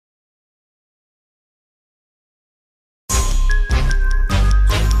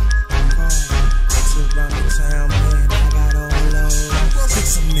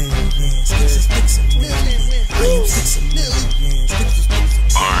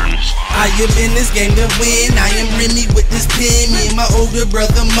I am in this game to win. I am Remy with this pen. Me and my older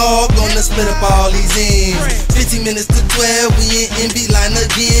brother Maul gonna split up all these ends. 15 minutes to 12, we in MB line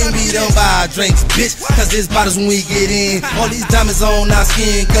again. We don't buy drinks, bitch, cause there's bottles when we get in. All these diamonds on our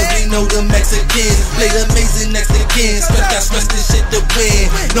skin, cause we know the Mexicans play the amazing next to kin. Stress this shit to win.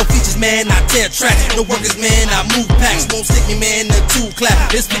 No features, man, I tear tracks. No workers, man, I move packs. Won't stick me, man, the 2 clap.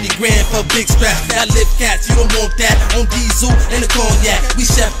 It's 50 grand for big straps. I lift cats, you don't want that. On diesel and the cognac. We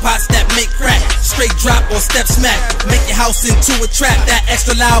chef pots that make crack. Straight drop or step smack. Make your house into a trap. That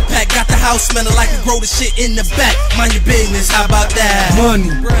extra loud pack got the house smelling like we grow the shit in the back. Mind your business, how about that?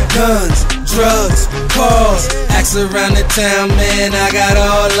 Money, guns, drugs, cars. Axe around the town, man, I got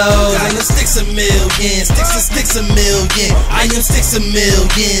all those. I am Stixxamillion, Stixxamillion. I am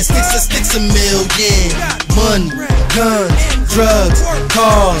Stixxamillion, Stixxamillion. Money, guns, drugs,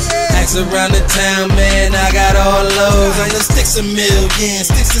 cars. Axe around the town, man, I got all those. I am Stixxamillion,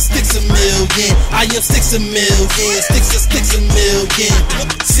 Stixxamillion. I am Stixxamillion, Stixxamillion.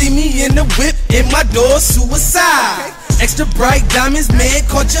 See me in the whip, in my door, suicide. Extra bright diamonds, man,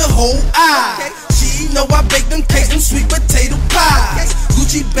 caught your whole eye. She know I bake them cakes, them sweet potato pies.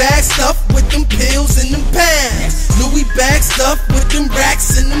 Gucci bag stuffed with them pills and them pants. Louis bag stuffed with them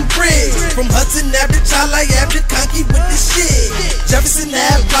racks and them bricks. From Hudson Average, I like average conky with the shit. Jefferson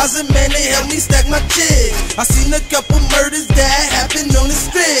Ave Plaza, man, they help me stack my chips. I seen a couple murders that happened on the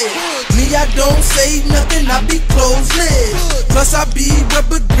strip. Me, I don't say nothing, I be closed-lipped. Plus I be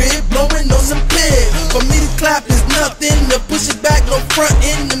rubber grip, blowing on some pips. For me to clap is nothing, to push it back, no front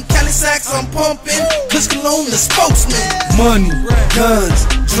end. Them Cali sacks I'm pumping, push cologne the spokesman. Money, guns,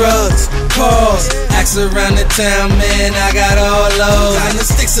 drugs, cars. Axe around the town, man, I got all those. I am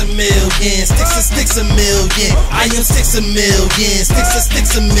Stixxamillion, Stixxamillion. I am Stixxamillion,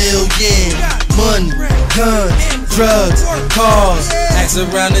 Stixxamillion. Money, guns, drugs, cars. Axe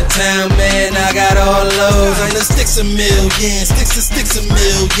around the town, man, I got all those. I am Stixxamillion,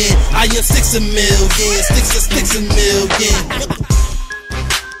 Stixxamillion. I am Stixxamillion, Stixxamillion.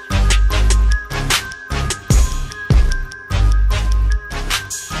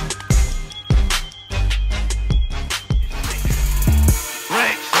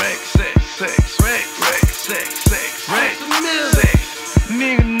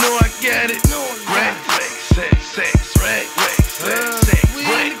 Nigga know I got it.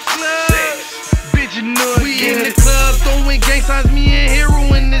 Bitch, you know I get it. We in the club throwing gang signs, me and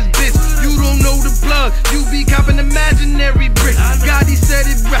Hero in this bitch. You don't know the plug, you be copping imaginary bricks. Gotti said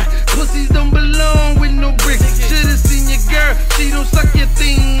it right, pussies don't belong with no bricks. Should've seen your girl, she don't suck your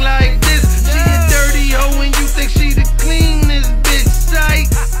thing